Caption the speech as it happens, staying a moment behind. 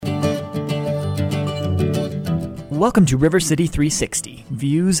Welcome to River City 360,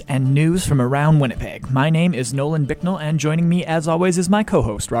 views and news from around Winnipeg. My name is Nolan Bicknell, and joining me, as always, is my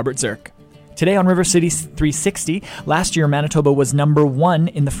co-host, Robert Zirk. Today on River City 360, last year Manitoba was number 1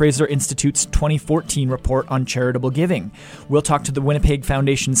 in the Fraser Institute's 2014 report on charitable giving. We'll talk to the Winnipeg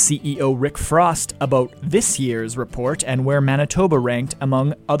Foundation CEO Rick Frost about this year's report and where Manitoba ranked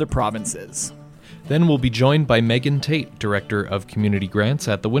among other provinces. Then we'll be joined by Megan Tate, Director of Community Grants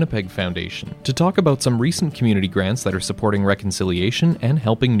at the Winnipeg Foundation, to talk about some recent community grants that are supporting reconciliation and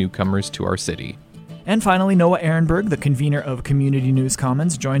helping newcomers to our city. And finally, Noah Ehrenberg, the convener of Community News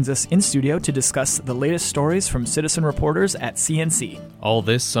Commons, joins us in studio to discuss the latest stories from citizen reporters at CNC. All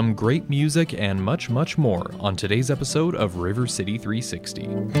this, some great music, and much, much more on today's episode of River City 360.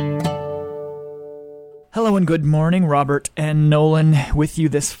 Hello and good morning, Robert and Nolan with you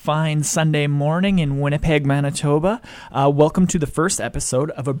this fine Sunday morning in Winnipeg, Manitoba. Welcome to the first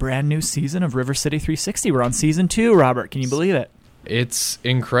episode of a brand new season of River City 360. We're on season 2, Robert. Can you believe it? It's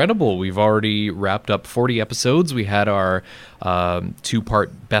incredible. We've already wrapped up 40 episodes. We had our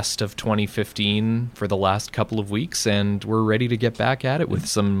two-part best of 2015 for the last couple of weeks, and we're ready to get back at it with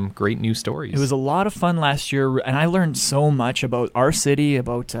some great new stories. It was a lot of fun last year, and I learned so much about our city,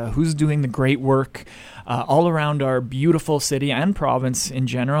 about who's doing the great work all around our beautiful city and province in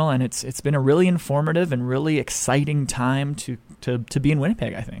general, and it's been a really informative and really exciting time to be in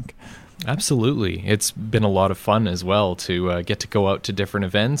Winnipeg, I think. Absolutely. It's been a lot of fun as well to get to go out to different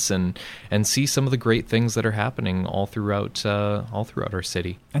events and see some of the great things that are happening all throughout our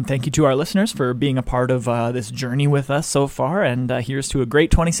city. And thank you to our listeners for being a part of this journey with us so far. And here's to a great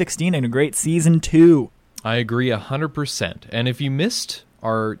 2016 and a great season 2. I agree 100%. And if you missed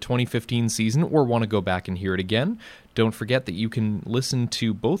our 2015 season or want to go back and hear it again, don't forget that you can listen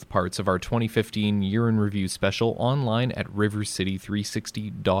to both parts of our 2015 Year in Review special online at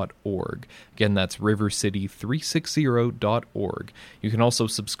rivercity360.org. Again, that's rivercity360.org. You can also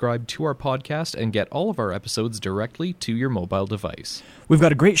subscribe to our podcast and get all of our episodes directly to your mobile device. We've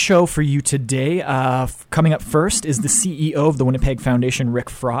got a great show for you today. Coming up first is the CEO of the Winnipeg Foundation, Rick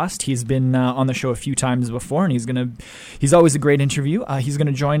Frost. He's been on the show a few times before, and he's always a great interview. He's going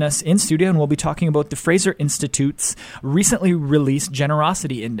to join us in studio, and we'll be talking about the Fraser Institute's recently released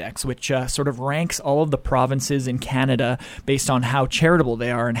Generosity Index, which sort of ranks all of the provinces in Canada based on how charitable they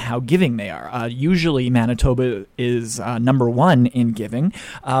are and how giving they are. Usually Manitoba is number 1 in giving,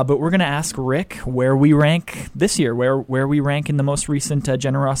 but we're going to ask Rick where we rank this year, where we rank in the most recent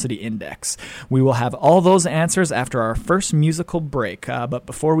Generosity Index. We will have all those answers after our first musical break, but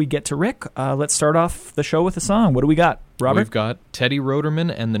before we get to Rick, let's start off the show with a song. What do we got, Robert? We've got Teddy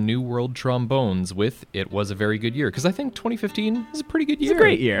Roderman and the New World Trombones with It Was a Very Good Year, because I think 2015 is a pretty good year. It's a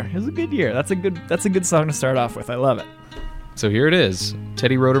great year. It was a good year. That's a good song to start off with. I love it. So here it is.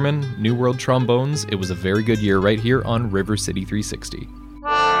 Teddy Roderman, New World Trombones. It was a very good year right here on River City 360.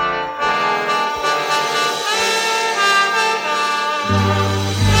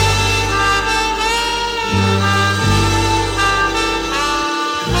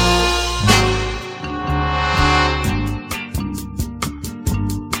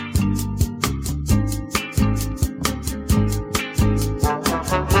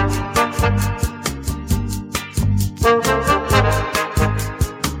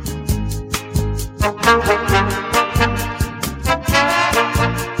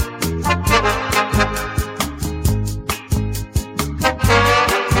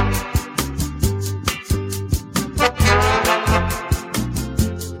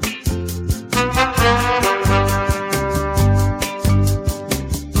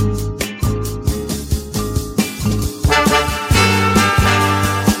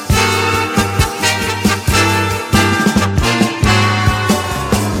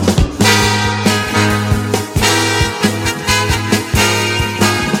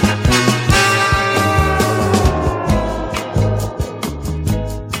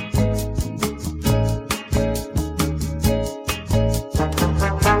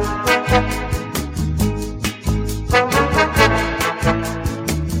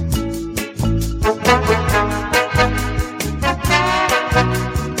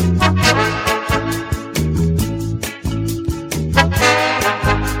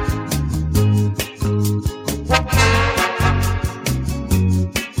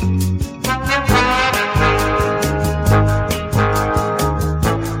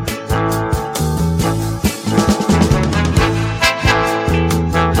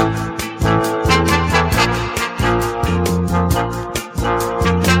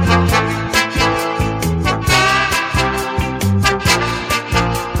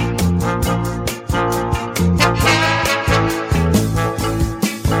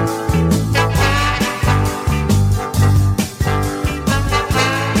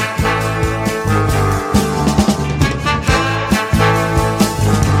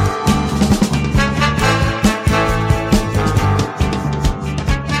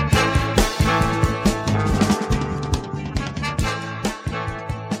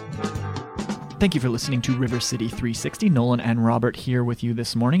 Thank you for listening to River City 360. Nolan and Robert here with you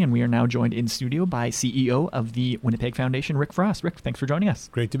this morning, and we are now joined in studio by CEO of the Winnipeg Foundation, Rick Frost. Rick, thanks for joining us.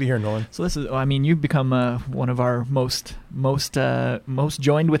 Great to be here, Nolan. So this is, I mean, you've become one of our most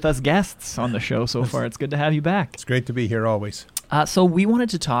joined with us guests on the show so far. It's good to have you back. It's great to be here always. So we wanted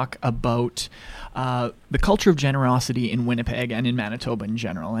to talk about the culture of generosity in Winnipeg and in Manitoba in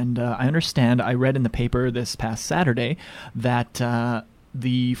general. And I read in the paper this past Saturday that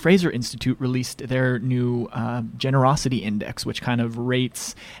the Fraser Institute released their new generosity index, which kind of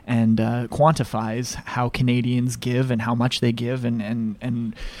rates and quantifies how Canadians give and how much they give.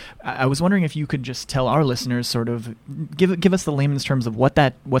 And I was wondering if you could just tell our listeners, sort of give us the layman's terms of what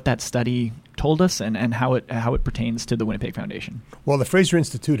that study told us and how it pertains to the Winnipeg Foundation. Well, the Fraser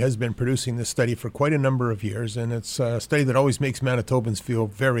Institute has been producing this study for quite a number of years, and it's a study that always makes Manitobans feel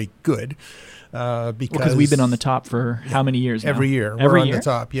very good. Because we've been on the top for how many years now? Every year. We're on the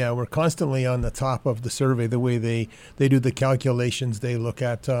top. Yeah, we're constantly on the top of the survey. The way they do the calculations, they look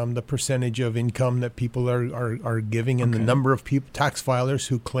at the percentage of income that people are giving and the number of tax filers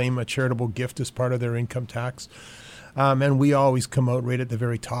who claim a charitable gift as part of their income tax. And we always come out right at the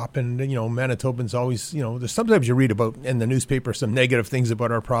very top. And, Manitobans always, there's sometimes you read about in the newspaper some negative things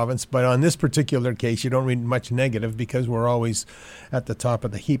about our province. But on this particular case, you don't read much negative because we're always at the top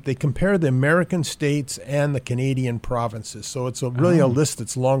of the heap. They compare the American states and the Canadian provinces. So it's really a list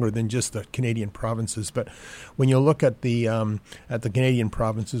that's longer than just the Canadian provinces. But when you look at the Canadian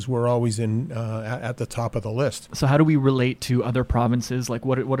provinces, we're always at the top of the list. So how do we relate to other provinces? Like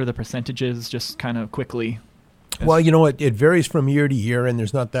what are the percentages, just kind of quickly? Well, it varies from year to year, and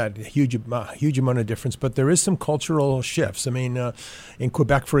there's not that huge amount of difference, but there is some cultural shifts. I mean, in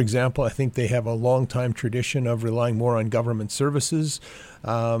Quebec, for example, I think they have a long-time tradition of relying more on government services,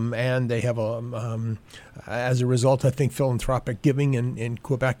 and they have as a result, I think philanthropic giving in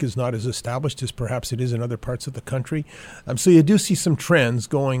Quebec is not as established as perhaps it is in other parts of the country. So you do see some trends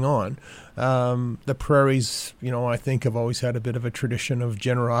going on. The prairies, I think have always had a bit of a tradition of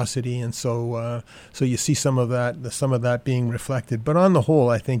generosity, and so you see some of that being reflected. But on the whole,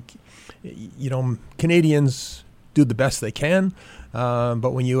 I think, Canadians do the best they can.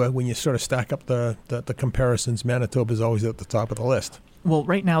 But when you sort of stack up the comparisons, Manitoba is always at the top of the list. Well,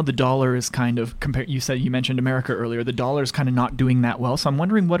 right now the dollar is kind of you mentioned America earlier. The dollar is kind of not doing that well. So I'm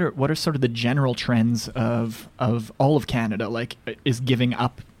wondering what are sort of the general trends of all of Canada? Like, is giving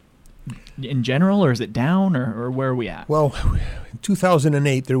up in general, or is it down, or where are we at? Well, in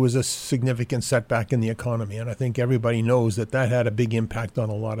 2008 there was a significant setback in the economy, and I think everybody knows that had a big impact on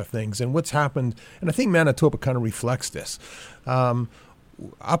a lot of things. And what's happened, and I think Manitoba kind of reflects this.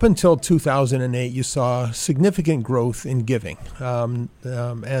 Up until 2008, you saw significant growth in giving. And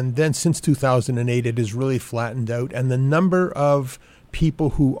then since 2008, it has really flattened out. And the number of people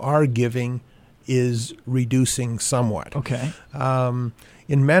who are giving is reducing somewhat. Okay.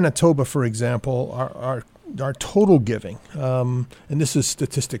 In Manitoba, for example, our total giving, and this is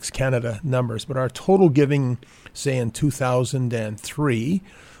Statistics Canada numbers, but our total giving, say in 2003,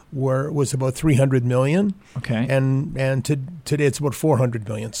 was about $300 million. Okay. And today it's about $400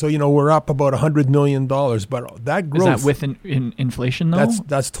 million. So, we're up about $100 million. But that growth... Is that with inflation, though?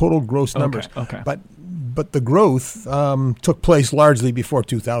 That's total gross numbers. Okay. But the growth took place largely before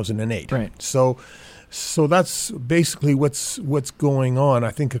 2008. Right. So that's basically what's going on,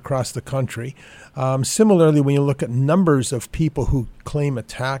 I think, across the country. Similarly, when you look at numbers of people who claim a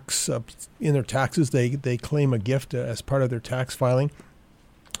tax in their taxes, they claim a gift as part of their tax filing.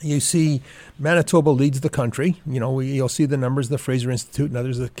 You see Manitoba leads the country. You'll see the numbers, the Fraser Institute and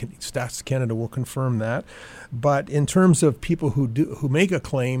others, the Stats Canada will confirm that. But in terms of people who make a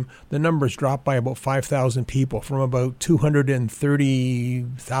claim, the numbers drop by about 5,000 people, from about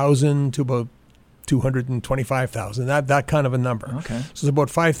 230,000 to about 225,000. That kind of a number. Okay. So it's about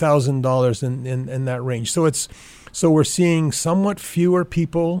 $5,000 in that range. So we're seeing somewhat fewer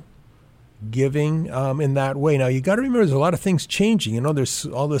people giving in that way. Now, you got to remember, there's a lot of things changing. There's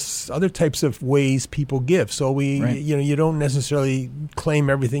all this other types of ways people give. So you don't necessarily claim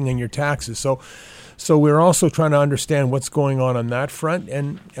everything in your taxes. So we're also trying to understand what's going on that front.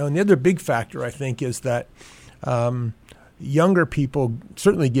 And the other big factor, I think, is that younger people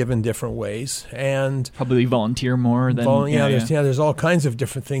certainly give in different ways, and probably volunteer more than there's all kinds of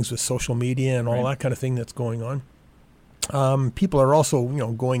different things with social media and all that kind of thing that's going on. People are also,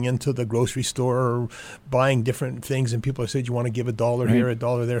 going into the grocery store or buying different things, and people are saying, you want to give $1 here,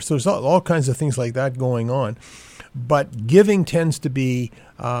 $1 there. So there's all kinds of things like that going on. But giving tends to be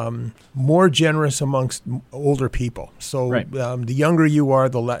more generous amongst older people. So the younger you are,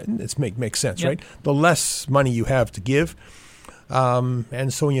 the less, it makes sense, right? The less money you have to give.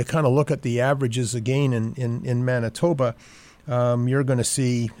 And so when you kind of look at the averages again in Manitoba, you're going to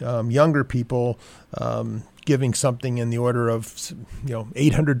see younger people giving something in the order of,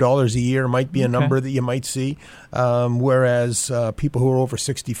 $800 a year might be a number that you might see, whereas people who are over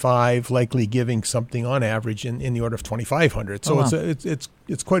 65 likely giving something on average in the order of $2,500. So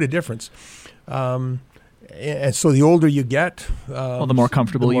it's quite a difference. And so the older you get, the more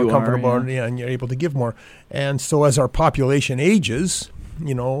comfortable you are. And you're able to give more. And so as our population ages,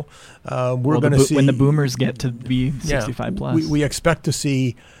 we're going to see when the boomers get to be 65 plus. We expect to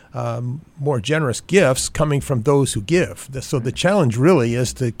see more generous gifts coming from those who give. So the challenge really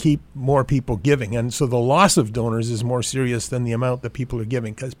is to keep more people giving. And so the loss of donors is more serious than the amount that people are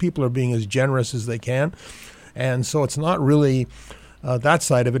giving, because people are being as generous as they can. And so it's not really that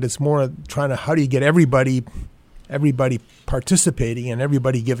side of it. It's more trying to, how do you get everybody participating and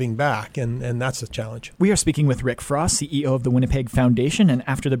everybody giving back, and that's a challenge. We are speaking with Rick Frost, CEO of the Winnipeg Foundation, and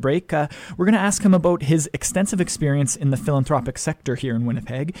after the break, we're going to ask him about his extensive experience in the philanthropic sector here in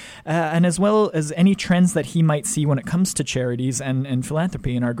Winnipeg, and as well as any trends that he might see when it comes to charities and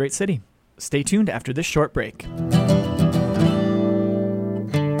philanthropy in our great city. Stay tuned after this short break.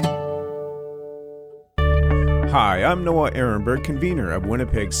 Hi, I'm Noah Ehrenberg, convener of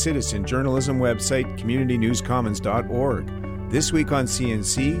Winnipeg's citizen journalism website, communitynewscommons.org. This week on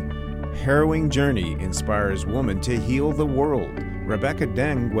CNC, harrowing journey inspires woman to heal the world. Rebecca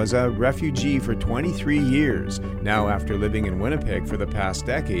Deng was a refugee for 23 years. Now, after living in Winnipeg for the past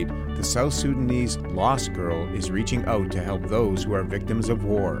decade, the South Sudanese lost girl is reaching out to help those who are victims of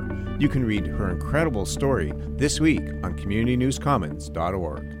war. You can read her incredible story this week on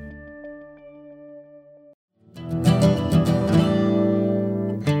communitynewscommons.org.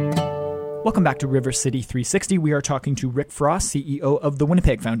 Welcome back to River City 360. We are talking to Rick Frost, CEO of the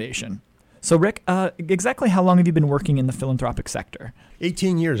Winnipeg Foundation. So, Rick, exactly how long have you been working in the philanthropic sector?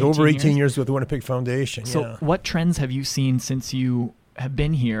 18 years, over 18 years with the Winnipeg Foundation. So what trends have you seen since you have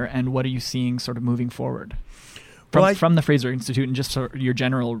been here, and what are you seeing sort of moving forward from the Fraser Institute, and just sort of your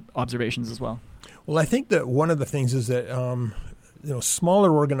general observations as well? Well, I think that one of the things is that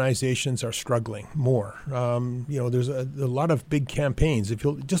smaller organizations are struggling more. There's a lot of big campaigns. If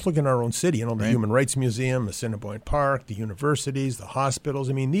you just look in our own city, the Human Rights Museum, the Assiniboine Park, the universities, the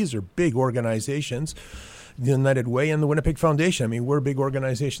hospitals. I mean, these are big organizations. The United Way and the Winnipeg Foundation. I mean, we're big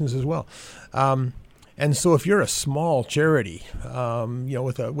organizations as well. And so if you're a small charity,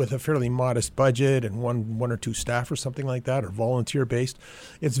 with a fairly modest budget and one or two staff or something like that, or volunteer-based,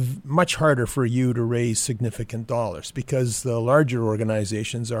 it's much harder for you to raise significant dollars, because the larger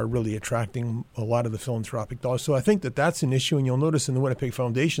organizations are really attracting a lot of the philanthropic dollars. So I think that that's an issue, and you'll notice in the Winnipeg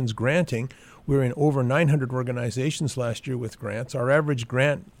Foundation's granting, we're in over 900 organizations last year with grants. Our average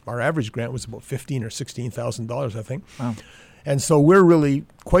grant was about $15,000 or $16,000, I think. Wow. And so we're really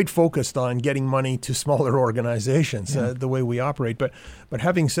quite focused on getting money to smaller organizations, the way we operate. But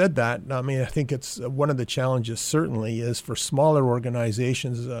having said that, I mean, I think it's one of the challenges certainly is for smaller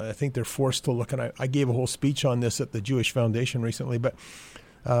organizations. I think they're forced to look, and I gave a whole speech on this at the Jewish Foundation recently, but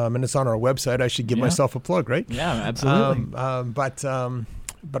and it's on our website. I should give myself a plug, right? Yeah, absolutely.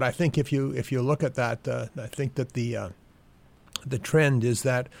 But I think if you look at that, I think that the trend is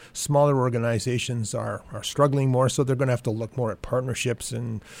that smaller organizations are struggling more, so they're going to have to look more at partnerships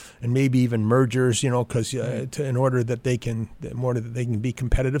and maybe even mergers, because in order that they can be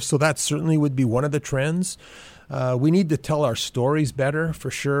competitive. So that certainly would be one of the trends. We need to tell our stories better,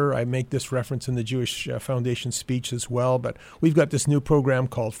 for sure. I make this reference in the Jewish Foundation speech as well. But we've got this new program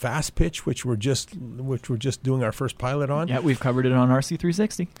called Fast Pitch, which we're just doing our first pilot on. Yeah, we've covered it on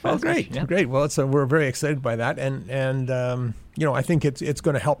RC360. Oh, great, great. Well, we're very excited by that, and I think it's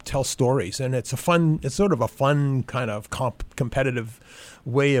going to help tell stories, and it's sort of a fun kind of competitive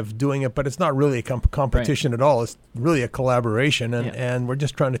way of doing it, but it's not really a competition at all. It's really a collaboration, and we're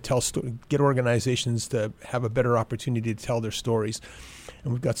just trying to get organizations to have a better opportunity to tell their stories.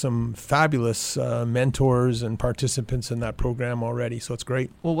 And we've got some fabulous mentors and participants in that program already, so it's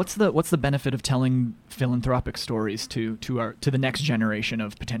great. Well, what's the benefit of telling philanthropic stories to the next generation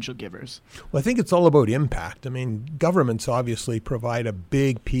of potential givers? Well, I think it's all about impact. I mean, governments obviously provide a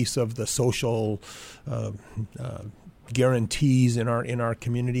big piece of the social guarantees in our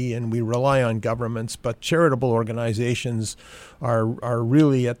community, and we rely on governments, but charitable organizations are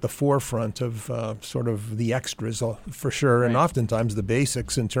really at the forefront of sort of the extras, for sure, and oftentimes the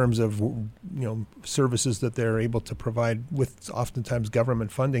basics in terms of services that they're able to provide with oftentimes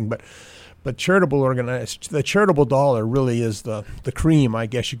government funding. But the charitable dollar really is the cream, I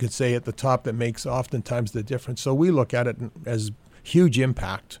guess you could say, at the top that makes oftentimes the difference. So we look at it as huge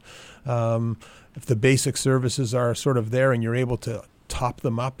impact. If the basic services are sort of there and you're able to top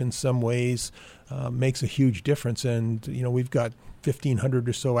them up in some ways, makes a huge difference. And, we've got 1,500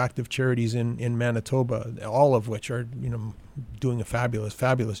 or so active charities in Manitoba, all of which are, doing a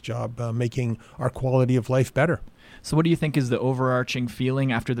fabulous job making our quality of life better. So what do you think is the overarching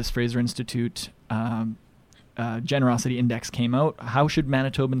feeling after this Fraser Institute Generosity Index came out? How should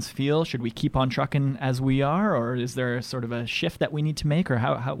Manitobans feel? Should we keep on trucking as we are, or is there sort of a shift that we need to make? Or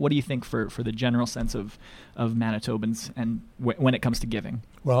what do you think for the general sense of Manitobans and when it comes to giving?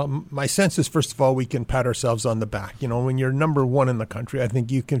 Well, my sense is, first of all, we can pat ourselves on the back. When you're number one in the country, I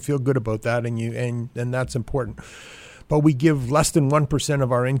think you can feel good about that, and that's important. But we give less than 1%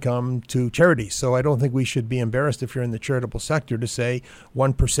 of our income to charities. So I don't think we should be embarrassed if you're in the charitable sector to say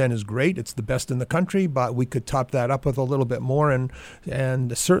 1% is great. It's the best in the country, but we could top that up with a little bit more. And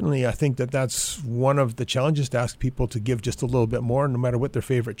certainly I think that's one of the challenges, to ask people to give just a little bit more, no matter what their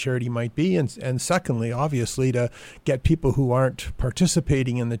favorite charity might be. And secondly, obviously, to get people who aren't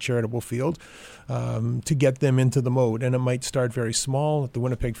participating in the charitable field, to get them into the mode. And it might start very small. At the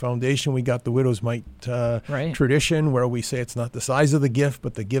Winnipeg Foundation, we got the Widows Mite tradition, where we say it's not the size of the gift,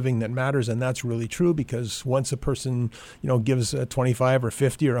 but the giving that matters. And that's really true, because once a person, gives $25 or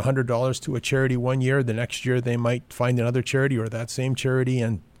 $50 or $100 to a charity one year, the next year they might find another charity or that same charity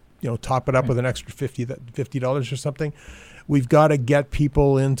and, top it up with an extra $50 or something. We've got to get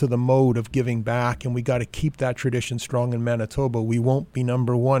people into the mode of giving back, and we got to keep that tradition strong in Manitoba. We won't be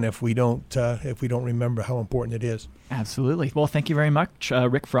number one if we don't remember how important it is. Absolutely. Well, thank you very much,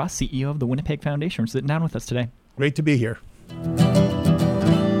 Rick Frost, CEO of the Winnipeg Foundation, for sitting down with us today. Great to be here.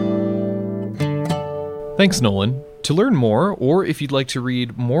 Thanks, Nolan. To learn more, or if you'd like to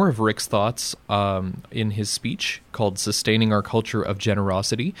read more of Rick's thoughts in his speech called Sustaining Our Culture of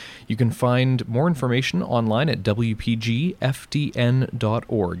Generosity, you can find more information online at wpgfdn.org.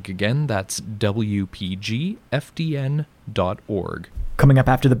 Again, that's wpgfdn.org. Coming up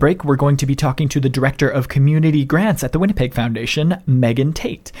after the break, we're going to be talking to the Director of Community Grants at the Winnipeg Foundation, Megan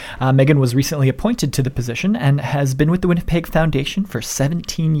Tate. Megan was recently appointed to the position and has been with the Winnipeg Foundation for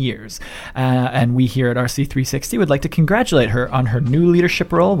 17 years. And we here at RC360 would like to congratulate her on her new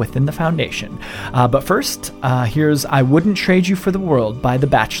leadership role within the foundation. But first, here's I Wouldn't Trade You for the World by The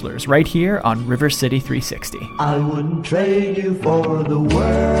Bachelors, right here on River City 360. I wouldn't trade you for the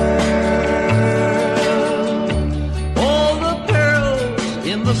world.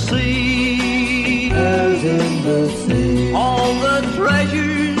 In the sea, as in the sea, all the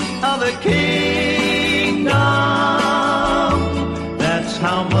treasures of a kingdom. That's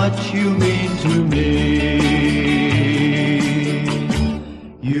how much you mean to me.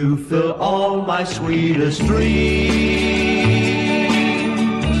 You fill all my sweetest dreams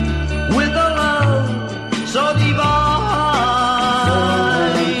with a love so divine.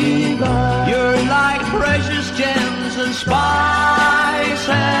 You're like precious gems and spices.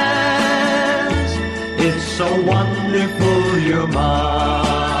 It's so wonderful you're mine.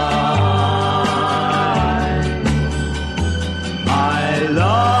 I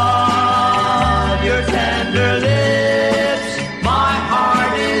love your tender lips. My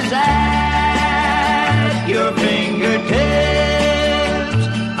heart is at your fingertips.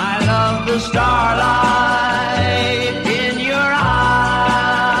 I love the starlight in your eyes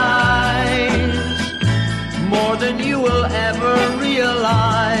more than you will ever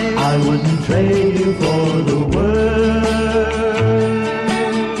realize. I wouldn't trade you for the world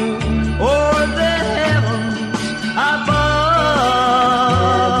or the heavens above.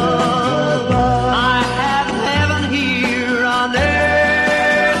 I have heaven here on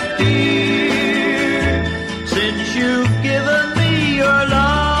earth, dear, since you've given me your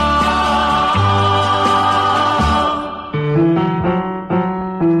love.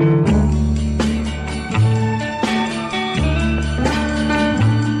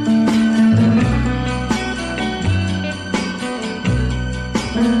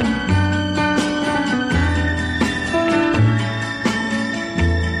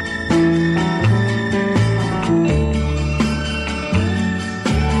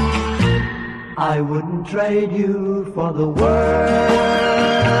 I wouldn't trade you for the world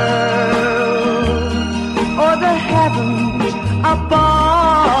or the heavens above.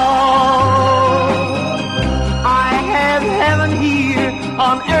 I have heaven here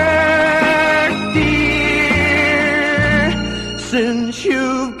on earth, dear, since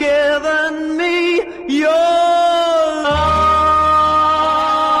you've given me your love.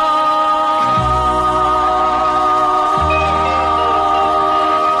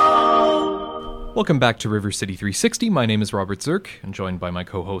 Welcome back to River City 360. My name is Robert Zirk, and joined by my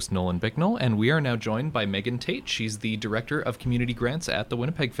co-host Nolan Bicknell, and we are now joined by Megan Tate. She's the Director of Community Grants at the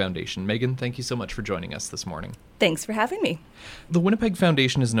Winnipeg Foundation. Megan, thank you so much for joining us this morning. Thanks for having me. The Winnipeg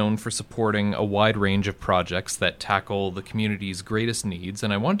Foundation is known for supporting a wide range of projects that tackle the community's greatest needs,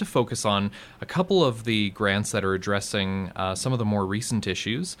 and I wanted to focus on a couple of the grants that are addressing some of the more recent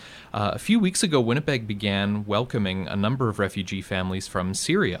issues. A few weeks ago, Winnipeg began welcoming a number of refugee families from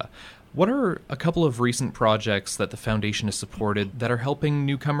Syria. What are a couple of recent projects that the Foundation has supported that are helping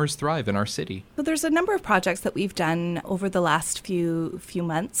newcomers thrive in our city? So there's a number of projects that we've done over the last few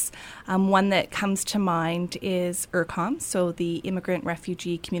months. One that comes to mind is IRCOM, so the Immigrant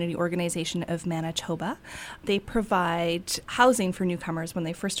Refugee Community Organization of Manitoba. They provide housing for newcomers when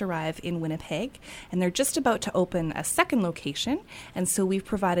they first arrive in Winnipeg, and they're just about to open a second location, and so we've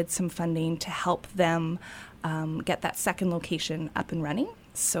provided some funding to help them get that second location up and running.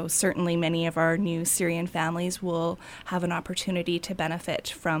 So certainly many of our new Syrian families will have an opportunity to benefit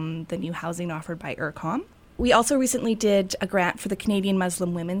from the new housing offered by IRCOM. We also recently did a grant for the Canadian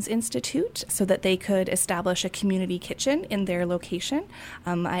Muslim Women's Institute so that they could establish a community kitchen in their location.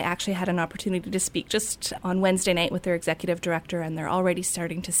 I actually had an opportunity to speak just on Wednesday night with their executive director, and they're already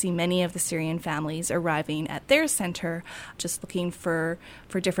starting to see many of the Syrian families arriving at their center, just looking for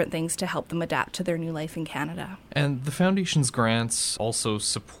different things to help them adapt to their new life in Canada. And the Foundation's grants also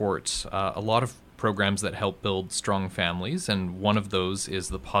support a lot of programs that help build strong families, and one of those is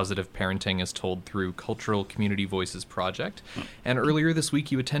the Positive Parenting as Told Through Cultural Community Voices project. And earlier this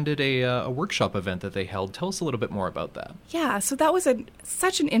week, you attended a workshop event that they held. Tell us a little bit more about that. Yeah, so that was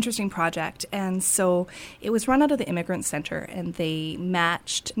such an interesting project. And so it was run out of the Immigrant Center, and they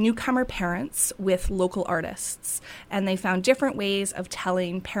matched newcomer parents with local artists. And they found different ways of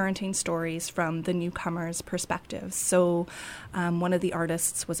telling parenting stories from the newcomer's perspective. So one of the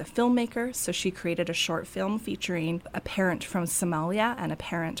artists was a filmmaker, so she created a short film featuring a parent from Somalia and a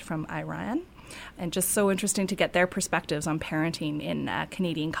parent from Iran. And just so interesting to get their perspectives on parenting in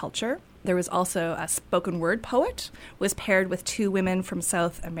Canadian culture. There was also a spoken word poet, was paired with two women from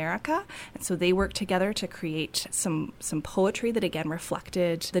South America. And so they worked together to create some poetry that again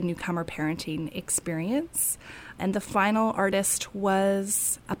reflected the newcomer parenting experience. And the final artist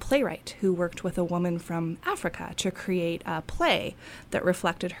was a playwright who worked with a woman from Africa to create a play that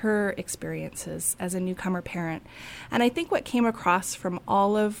reflected her experiences as a newcomer parent. And I think what came across from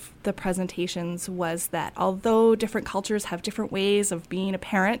all of the presentations was that although different cultures have different ways of being a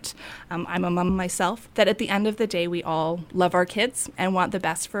parent, I'm a mom myself, that at the end of the day, we all love our kids and want the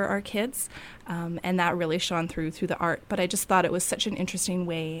best for our kids. And that really shone through the art. But I just thought it was such an interesting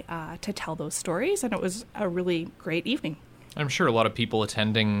way to tell those stories, and it was a really great evening. I'm sure a lot of people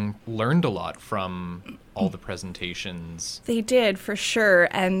attending learned a lot from all the presentations. They did, for sure.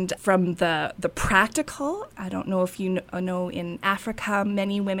 And from the practical, I don't know if you know, in Africa,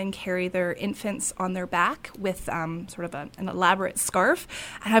 many women carry their infants on their back with sort of an elaborate scarf.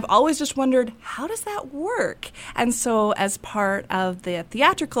 And I've always just wondered, how does that work? And so as part of the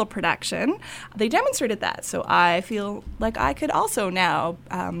theatrical production, they demonstrated that. So I feel like I could also now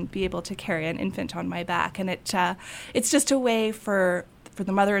be able to carry an infant on my back. And it's just a way for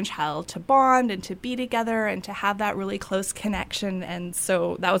the mother and child to bond and to be together and to have that really close connection. And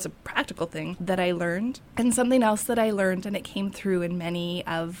so that was a practical thing that I learned. And something else that I learned, and it came through in many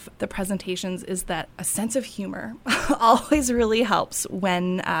of the presentations, is that a sense of humor always really helps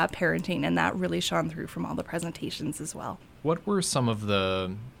when parenting, and that really shone through from all the presentations as well. What were some of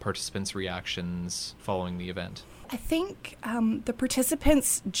the participants' reactions following the event? I think the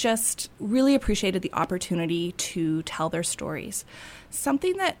participants just really appreciated the opportunity to tell their stories.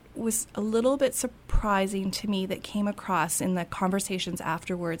 Something that was a little bit surprising to me that came across in the conversations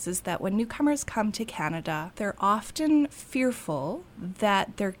afterwards is that when newcomers come to Canada, they're often fearful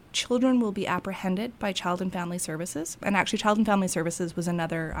that their children will be apprehended by Child and Family Services. And actually, Child and Family Services was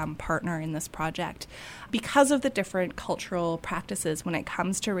another partner in this project. Because of the different cultural practices when it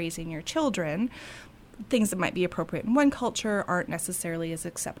comes to raising your children, things that might be appropriate in one culture aren't necessarily as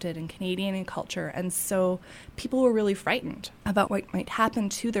accepted in Canadian culture. And so people were really frightened about what might happen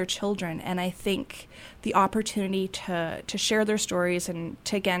to their children. And I think the opportunity to share their stories and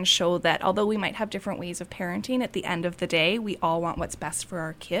to, again, show that although we might have different ways of parenting, at the end of the day, we all want what's best for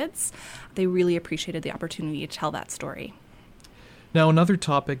our kids. They really appreciated the opportunity to tell that story. Now, another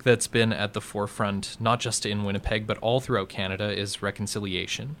topic that's been at the forefront, not just in Winnipeg, but all throughout Canada, is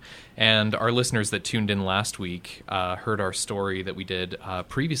reconciliation. And our listeners that tuned in last week heard our story that we did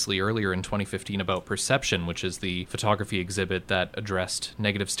previously, earlier in 2015, about Perception, which is the photography exhibit that addressed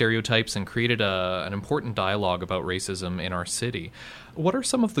negative stereotypes and created an important dialogue about racism in our city. What are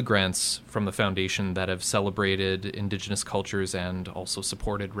some of the grants from the Foundation that have celebrated Indigenous cultures and also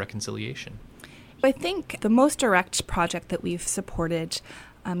supported reconciliation? I think the most direct project that we've supported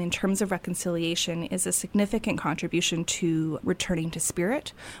in terms of reconciliation is a significant contribution to Returning to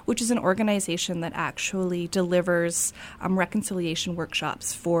Spirit, which is an organization that actually delivers reconciliation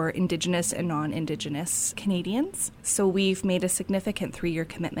workshops for Indigenous and non-Indigenous Canadians. So we've made a significant 3-year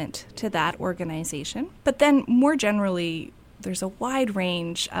commitment to that organization. But then more generally, there's a wide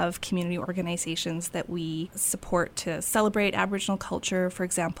range of community organizations that we support to celebrate Aboriginal culture. For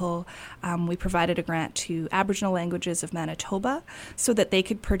example, we provided a grant to Aboriginal Languages of Manitoba so that they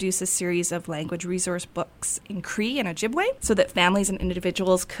could produce a series of language resource books in Cree and Ojibwe so that families and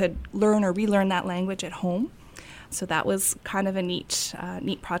individuals could learn or relearn that language at home. So that was kind of a neat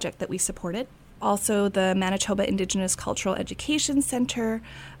project that we supported. Also, the Manitoba Indigenous Cultural Education Centre,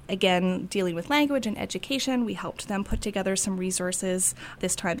 again, dealing with language and education. We helped them put together some resources,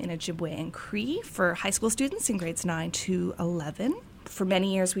 this time in Ojibwe and Cree, for high school students in grades 9 to 11. For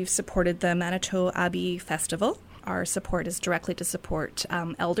many years, we've supported the Manitou Abbey Festival. Our support is directly to support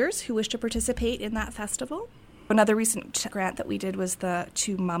elders who wish to participate in that festival. Another recent grant that we did was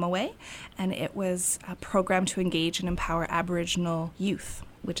to Mamaway, and it was a program to engage and empower Aboriginal youth,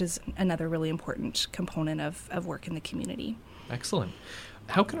 which is another really important component of work in the community. Excellent.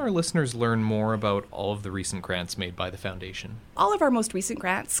 How can our listeners learn more about all of the recent grants made by the Foundation? All of our most recent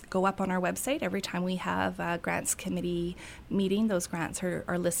grants go up on our website. Every time we have a grants committee meeting, those grants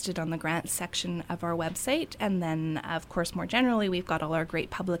are listed on the grants section of our website. And then, of course, more generally, we've got all our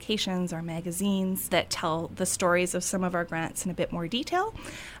great publications, our magazines that tell the stories of some of our grants in a bit more detail.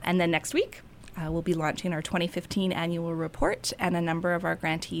 And then next week, we'll be launching our 2015 annual report, and a number of our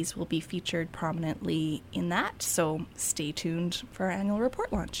grantees will be featured prominently in that. So stay tuned for our annual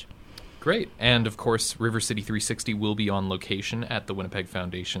report launch. Great. And of course, River City 360 will be on location at the Winnipeg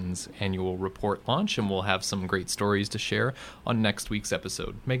Foundation's annual report launch, and we'll have some great stories to share on next week's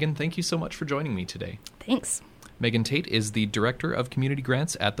episode. Megan, thank you so much for joining me today. Thanks. Megan Tate is the Director of Community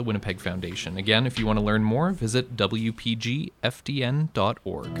Grants at the Winnipeg Foundation. Again, if you want to learn more, visit wpgfdn.org.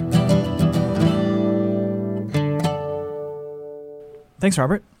 Thanks,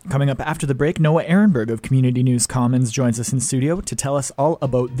 Robert. Coming up after the break, Noah Ehrenberg of Community News Commons joins us in studio to tell us all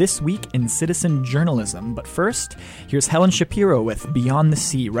about this week in citizen journalism. But first, here's Helen Shapiro with Beyond the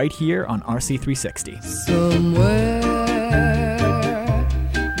Sea right here on RC360. Somewhere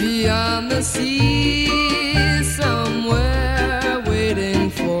beyond the sea, somewhere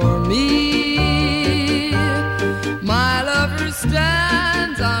waiting for me, my lover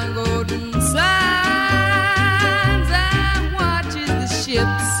stands on golden sands and watches the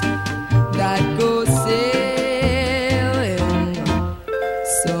ships that go sailing.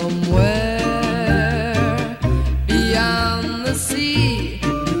 Somewhere beyond the sea,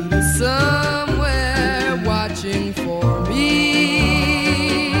 somewhere watching for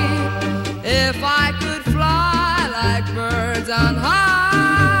me. If I could fly like birds on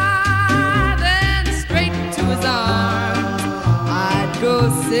high, then straight to his arms I'd go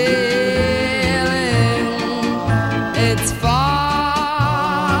sailing. It's far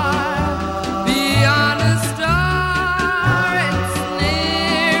beyond a star, it's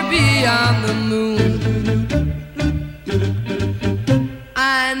near beyond the moon.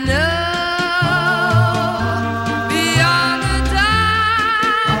 I know beyond the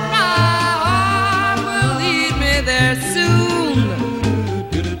time my heart will lead me there soon.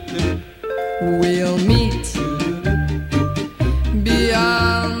 We'll meet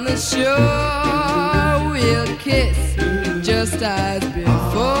beyond the shore, we'll kiss just as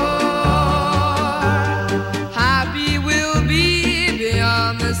before. Happy we'll be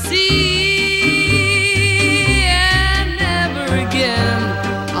beyond the sea, and never again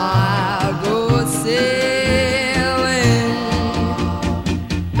I'll go sailing.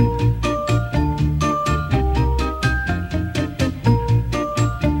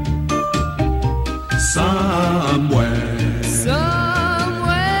 Somewhere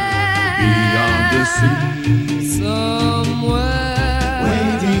Somewhere beyond the sea, somewhere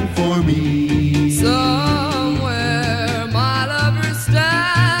waiting for me, somewhere my lover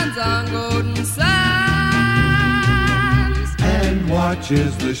stands on golden sands and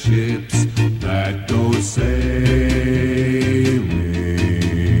watches the ships that go sailing.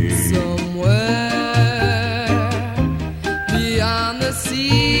 somewhere beyond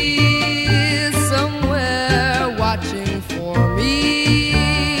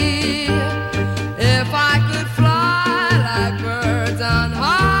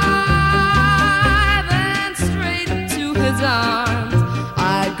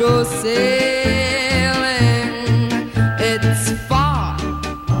go sailing. It's far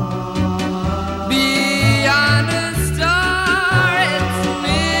beyond a star. It's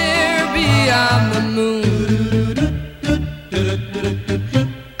near beyond the moon.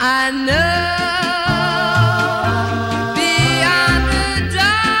 I know.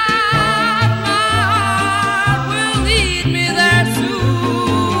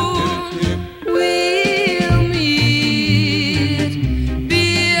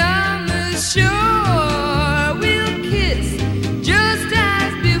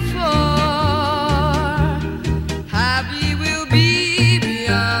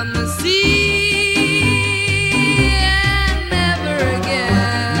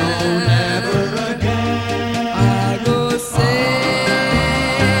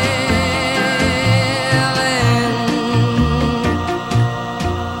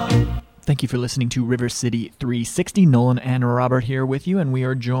 Thank you for listening to River City 360. Nolan and Robert here with you, and we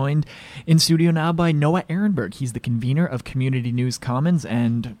are joined in studio now by Noah Ehrenberg. He's the convener of Community News Commons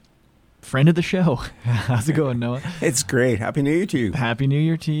and friend of the show. How's it going, Noah? It's great. Happy New Year to you. Happy New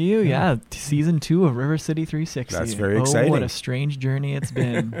Year to you. Yeah, season 2 of River City 360. That's very exciting. What a strange journey it's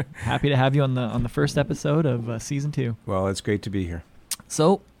been. Happy to have you on the first episode of season 2. Well, it's great to be here.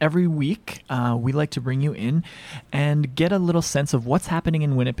 So every week, we like to bring you in and get a little sense of what's happening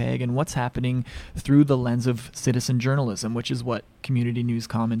in Winnipeg and what's happening through the lens of citizen journalism, which is what Community News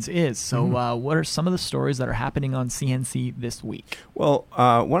Commons is. So what are some of the stories that are happening on CNC this week? Well,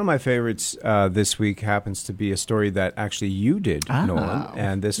 one of my favorites this week happens to be a story that actually you did, Nolan.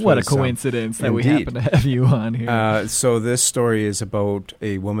 And this what was, a coincidence that indeed. we happen to have you on here. So this story is about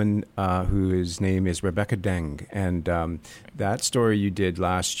a woman whose name is Rebecca Deng. And that story you did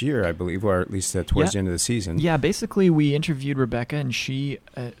last year, I believe, or at least towards the end of the season. Yeah, basically we interviewed Rebecca, and she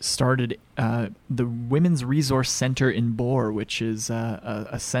started the Women's Resource Center in Bor, which is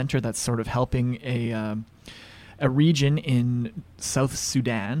a center that's sort of helping a region in South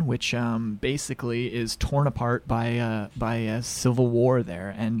Sudan, which basically is torn apart by a civil war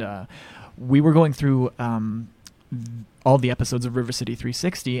there. And we were going through all the episodes of River City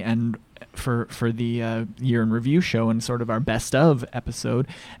 360 and for the year in review show and sort of our best of episode,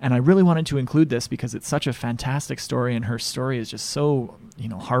 and I really wanted to include this because it's such a fantastic story, and her story is just so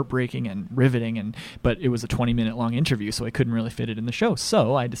heartbreaking and riveting, but it was a 20-minute long interview, so I couldn't really fit it in the show.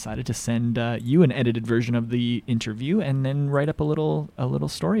 So I decided to send you an edited version of the interview and then write up a little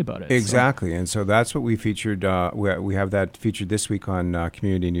story about it. Exactly, and so that's what we featured. We have that featured this week on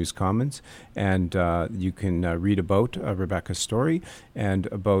Community News Commons, and you can read about Rebecca's story and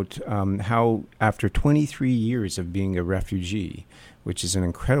about how after 23 years of being a refugee, which is an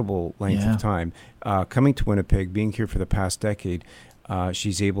incredible length of time, coming to Winnipeg, being here for the past decade,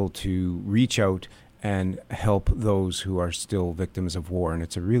 she's able to reach out and help those who are still victims of war. And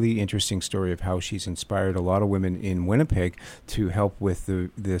it's a really interesting story of how she's inspired a lot of women in Winnipeg to help with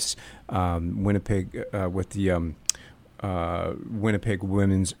this Winnipeg Winnipeg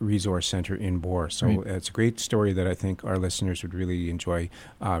Women's Resource Center in Bor. So It's a great story that I think our listeners would really enjoy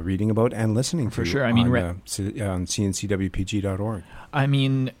reading about and listening to. For sure. I mean, on cncwpg.org. I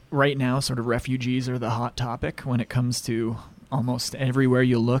mean, right now, sort of refugees are the hot topic when it comes to almost everywhere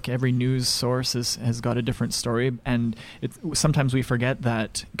you look. Every news source has got a different story, and sometimes we forget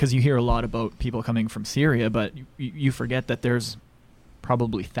that, because you hear a lot about people coming from Syria, but you forget that there's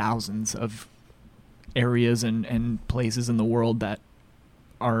probably thousands of areas and places in the world that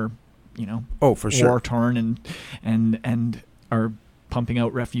are, for sure, war torn and are pumping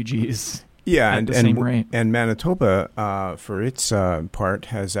out refugees. Yeah, at the same rate. And Manitoba, for its part,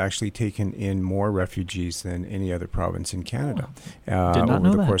 has actually taken in more refugees than any other province in Canada over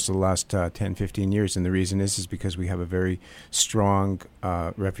the course of the last 10, 15 years. And the reason is because we have a very strong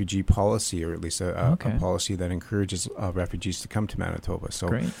refugee policy, or at least a policy that encourages refugees to come to Manitoba. So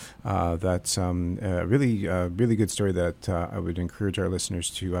that's a really good story that I would encourage our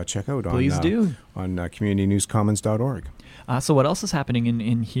listeners to check out on communitynewscommons.org. So what else is happening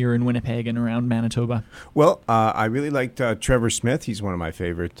in here in Winnipeg and around Manitoba? Well, I really liked Trevor Smith. He's one of my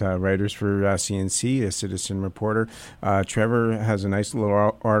favorite writers for CNC, a citizen reporter. Trevor has a nice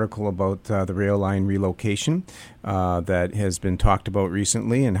little article about the rail line relocation that has been talked about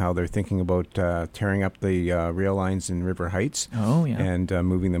recently, and how they're thinking about tearing up the rail lines in River Heights and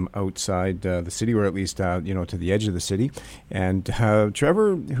moving them outside the city, or at least to the edge of the city. And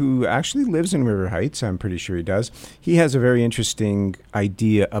Trevor, who actually lives in River Heights, I'm pretty sure he does, he has a very interesting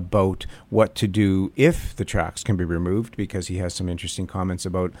idea about what to do if the tracks can be removed, because he has some interesting comments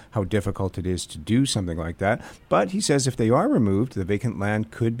about how difficult it is to do something like that. But he says if they are removed, the vacant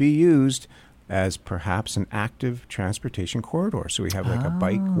land could be used as perhaps an active transportation corridor. So we have like a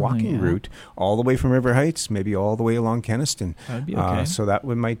bike walking route all the way from River Heights, maybe all the way along Kenaston. That'd be okay. So that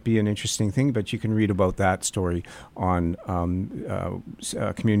might be an interesting thing, but you can read about that story on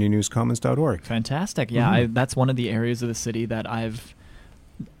communitynewscommons.org. Fantastic. Yeah, that's one of the areas of the city that I've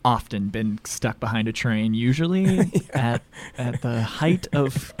often been stuck behind a train, usually at the height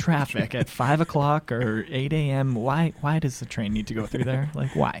of traffic at 5 o'clock or 8 a.m. Why does the train need to go through there?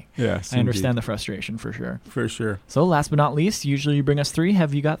 Like, why? Yes, I understand the frustration for sure. For sure. So last but not least, usually you bring us 3.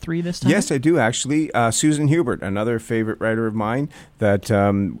 Have you got 3 this time? Yes, I do, actually. Susan Hubert, another favorite writer of mine that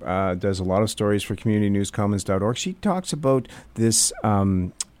does a lot of stories for communitynewscommons.org. She talks about this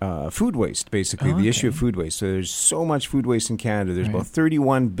food waste, basically, the issue of food waste. So there's so much food waste in Canada. There's about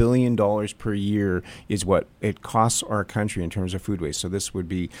 $31 billion per year is what it costs our country in terms of food waste. So this would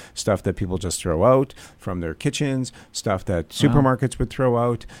be stuff that people just throw out from their kitchens, stuff that supermarkets would throw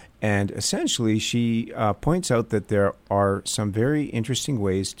out. And essentially, she points out that there are some very interesting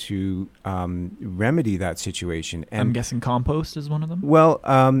ways to remedy that situation. And I'm guessing compost is one of them? Well,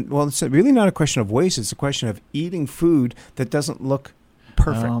 it's really not a question of waste. It's a question of eating food that doesn't look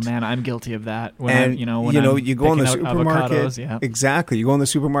perfect. Oh man, I'm guilty of that. You go in the supermarket. Exactly, you go in the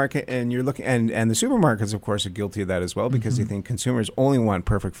supermarket and you're looking, and the supermarkets, of course, are guilty of that as well because they think consumers only want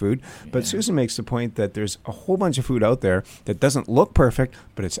perfect food. But Susan makes the point that there's a whole bunch of food out there that doesn't look perfect,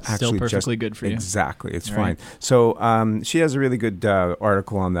 but it's actually still perfectly good for you. Exactly, it's fine. So she has a really good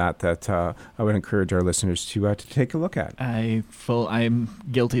article on that I would encourage our listeners to take a look at. I'm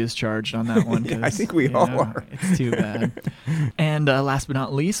guilty as charged on that one. I think we all are. It's too bad. And last but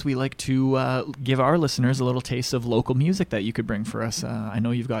not least, we like to give our listeners a little taste of local music that you could bring for us. I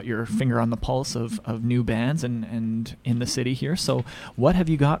know you've got your finger on the pulse of new bands and in the city here. So what have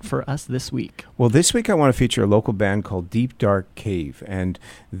you got for us this week? Well, this week I want to feature a local band called Deep Dark Cave, and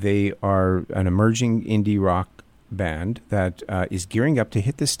they are an emerging indie rock band that is gearing up to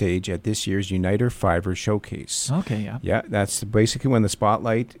hit the stage at this year's Uniter Fiver Showcase. Okay, yeah. Yeah, that's basically when the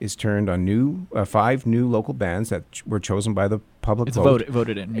spotlight is turned on 5 new local bands that were chosen by the public vote. It's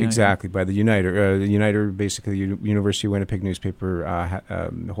voted in. Exactly, by the Uniter. Uniter, basically, University of Winnipeg newspaper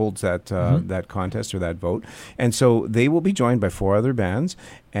holds that that contest or that vote. And so they will be joined by 4 other bands,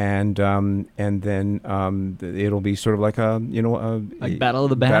 and then it'll be sort of like a Battle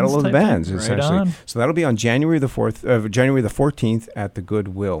of the Bands. Battle of the Bands, thing. essentially. Right on. So that'll be on January the 14th at the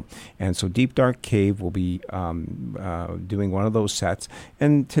Goodwill. And so Deep Dark Cave will be doing one of those sets.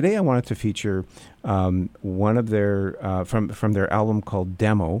 And today I wanted to feature one of their from their album called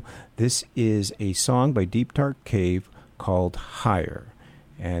Demo. This is a song by Deep Dark Cave called Higher.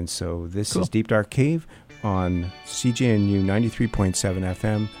 And so this is Deep Dark Cave on CJNU 93.7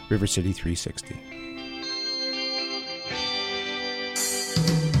 FM, River City 360.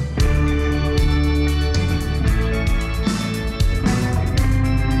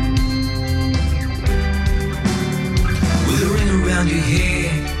 With a ring around your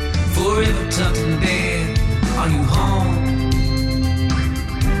head, forever tucked in bed, are you home?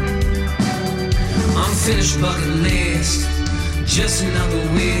 Unfinished bucket list, just another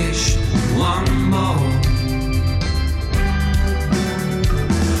wish, one more.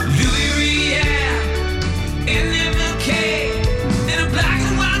 Louis Riel, in MLK, in a black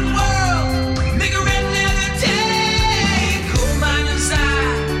and white world, make a red leather take. Coal miner's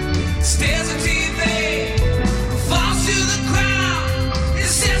eye, stares at TV, falls to the ground, it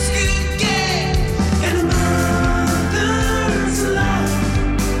says good get. And a mother's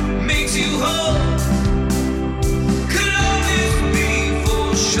love makes you whole. Could always be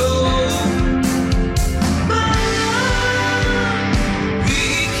for sure.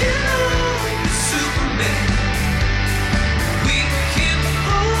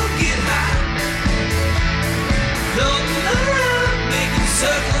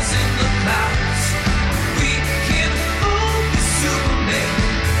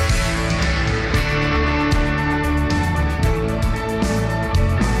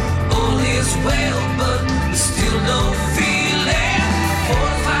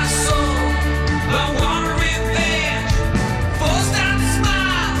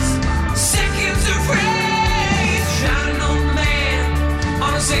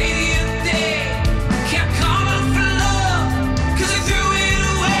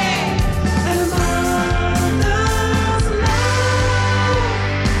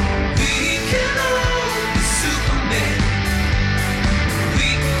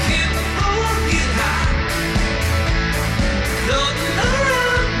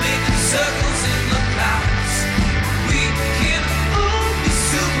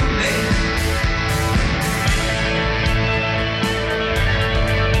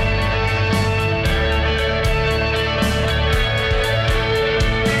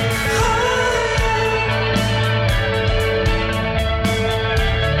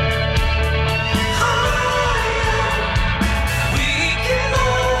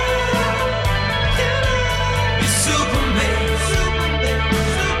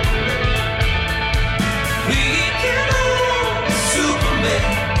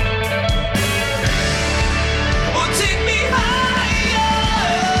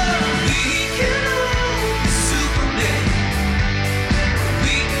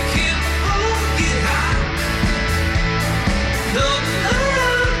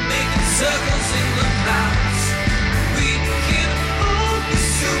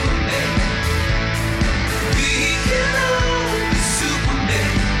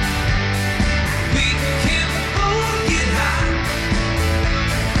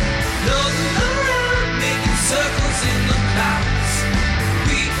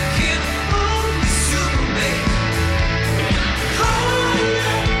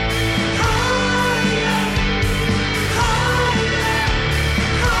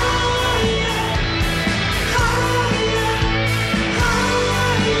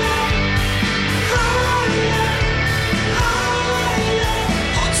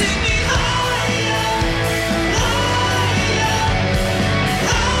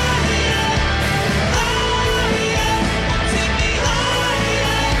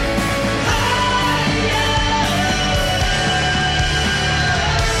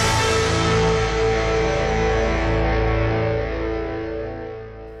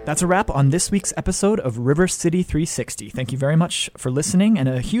 That's a wrap on this week's episode of River City 360. Thank you very much for listening, and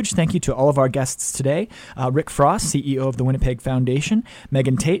a huge thank you to all of our guests today. Rick Frost, CEO of the Winnipeg Foundation,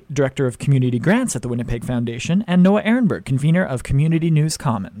 Megan Tate, Director of Community Grants at the Winnipeg Foundation, and Noah Ehrenberg, Convener of Community News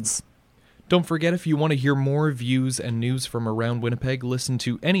Commons. Don't forget, if you want to hear more views and news from around Winnipeg, listen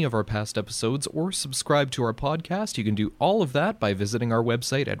to any of our past episodes, or subscribe to our podcast. You can do all of that by visiting our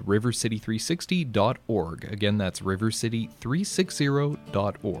website at rivercity360.org. Again, that's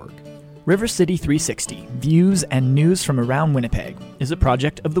rivercity360.org. River City 360, Views and News from Around Winnipeg, is a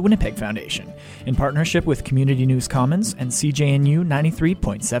project of the Winnipeg Foundation, in partnership with Community News Commons and CJNU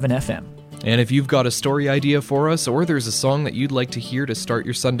 93.7 FM. And if you've got a story idea for us, or there's a song that you'd like to hear to start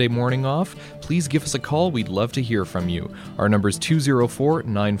your Sunday morning off, please give us a call. We'd love to hear from you. Our number is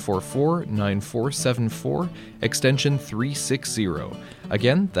 204-944-9474, extension 360.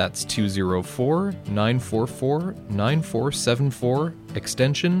 Again, that's 204-944-9474,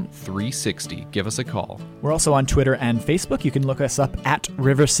 extension 360. Give us a call. We're also on Twitter and Facebook. You can look us up at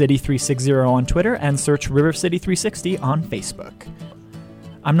River City 360 on Twitter and search River City 360 on Facebook.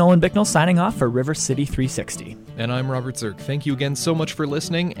 I'm Nolan Bicknell signing off for River City 360. And I'm Robert Zirk. Thank you again so much for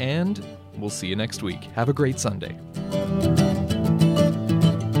listening, and we'll see you next week. Have a great Sunday.